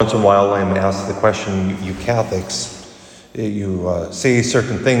Once in a while I'm asked the question, you Catholics, you say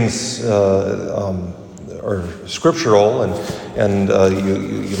certain things are scriptural and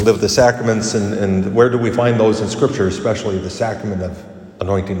you live the sacraments, and where do we find those in Scripture, especially the sacrament of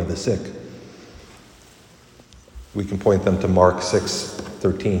anointing of the sick? We can point them to Mark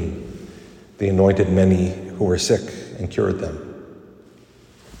 6:13. They anointed many who were sick and cured them.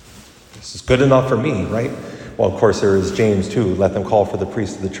 This is good enough for me, right? Well, of course, there is James 2. Let them call for the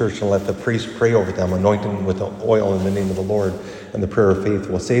priest of the church and let the priest pray over them, anoint them with oil in the name of the Lord, and the prayer of faith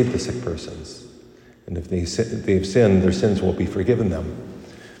will save the sick persons. And if they've sinned, their sins will be forgiven them.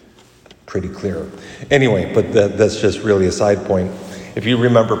 Pretty clear. Anyway, but that's just really a side point. If you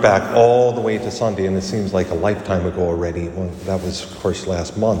remember back all the way to Sunday, and it seems like a lifetime ago already, well, that was, of course,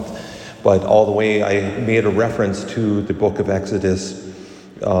 last month, but all the way I made a reference to the book of Exodus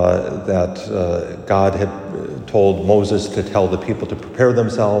that God had told Moses to tell the people to prepare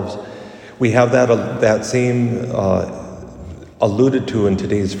themselves. We have that same alluded to in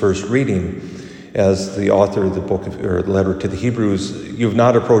today's first reading, as the author of the book or letter to the Hebrews. You've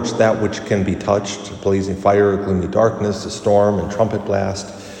not approached that which can be touched, blazing fire, gloomy darkness, a storm and trumpet blast,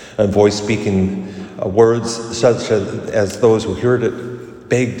 and voice speaking words such as those who heard it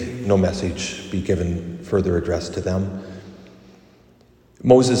begged no message be given further address to them.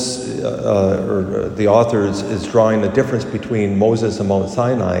 Moses, or the author, is drawing a difference between Moses and Mount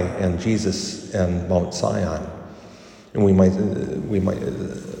Sinai and Jesus and Mount Zion. And we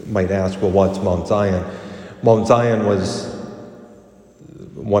might ask, well, what's Mount Zion? Mount Zion was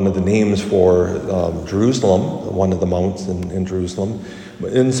one of the names for Jerusalem, one of the mounts in Jerusalem.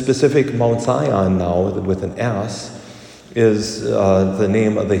 In specific, Mount Zion now, with an S, is the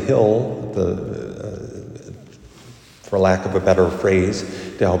name of the hill, for lack of a better phrase,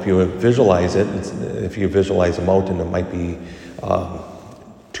 to help you visualize it. If you visualize a mountain, it might be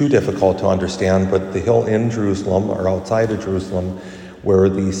too difficult to understand, but the hill in Jerusalem, or outside of Jerusalem, where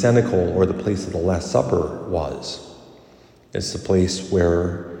the cenacle, or the place of the Last Supper, was. It's the place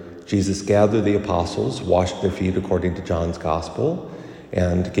where Jesus gathered the apostles, washed their feet according to John's Gospel,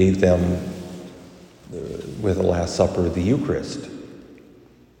 and gave them, with the Last Supper, the Eucharist.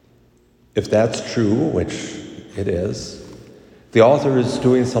 If that's true, which it is, the author is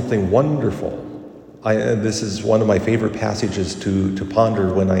doing something wonderful. This is one of my favorite passages to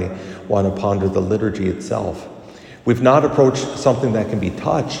ponder when I want to ponder the liturgy itself. We've not approached something that can be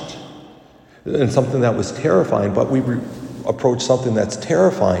touched and something that was terrifying, but we approach something that's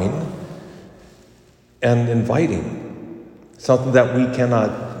terrifying and inviting, something that we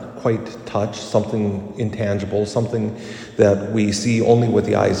cannot quite touch, something intangible, something that we see only with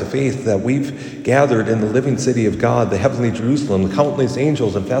the eyes of faith, that we've gathered in the living city of God, the heavenly Jerusalem, the countless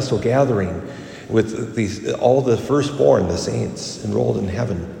angels in festal gathering, with all the firstborn, the saints enrolled in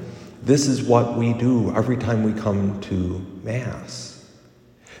heaven. This is what we do every time we come to Mass.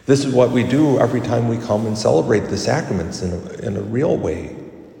 This is what we do every time we come and celebrate the sacraments in a real way.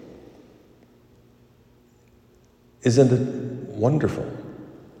 Isn't it wonderful?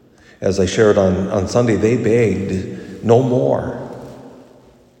 As I shared on Sunday, they begged no more.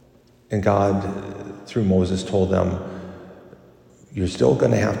 And God, through Moses, told them, you're still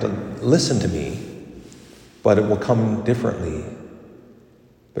going to have to listen to me, but it will come differently.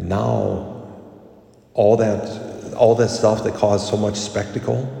 But now, all that stuff that caused so much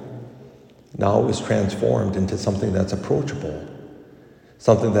spectacle now is transformed into something that's approachable.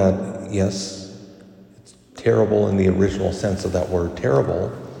 Something that, yes, it's terrible in the original sense of that word,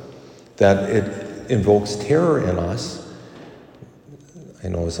 terrible, that it invokes terror in us. I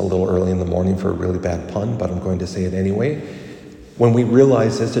know it's a little early in the morning for a really bad pun, but I'm going to say it anyway. When we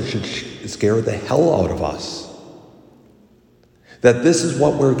realize this, it should scare the hell out of us. That this is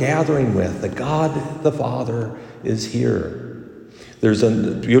what we're gathering with. That God the Father is here. There's a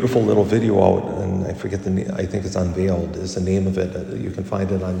beautiful little video out, and I forget the name, I think it's Unveiled is the name of it. You can find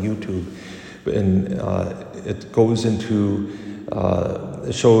it on YouTube. And it goes into,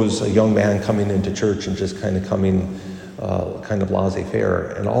 it shows a young man coming into church and just kind of coming kind of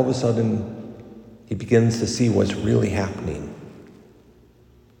laissez-faire. And all of a sudden, he begins to see what's really happening.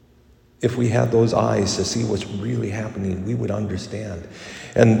 If we had those eyes to see what's really happening, we would understand.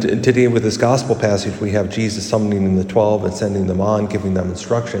 And today with this gospel passage, we have Jesus summoning the 12 and sending them on, giving them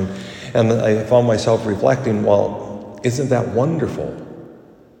instruction. And I found myself reflecting, well, isn't that wonderful?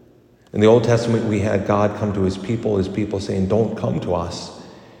 In the Old Testament, we had God come to his people saying, don't come to us.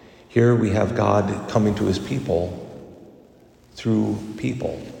 Here we have God coming to his people through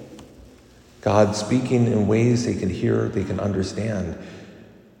people. God speaking in ways they can hear, they can understand.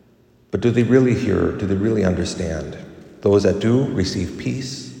 But do they really hear? Do they really understand? Those that do receive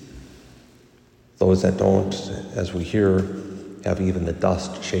peace. Those that don't, as we hear, have even the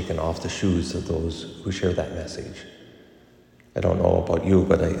dust shaken off the shoes of those who share that message. I don't know about you,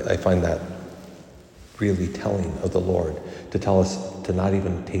 but I find that really telling of the Lord, to tell us to not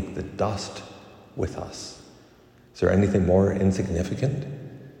even take the dust with us. Is there anything more insignificant?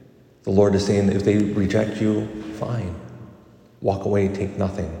 The Lord is saying, if they reject you, fine. Walk away, take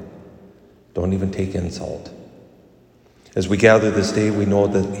nothing. Don't even take insult. As we gather this day, we know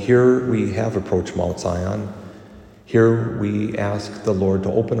that here we have approached Mount Zion. Here we ask the Lord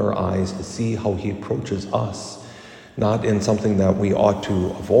to open our eyes to see how he approaches us, not in something that we ought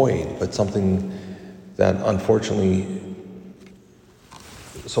to avoid, but something that unfortunately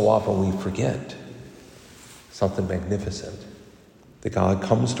so often we forget. Something magnificent. That God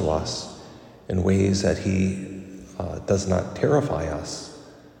comes to us in ways that he does not terrify us,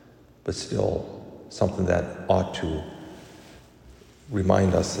 but still something that ought to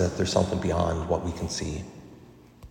remind us that there's something beyond what we can see.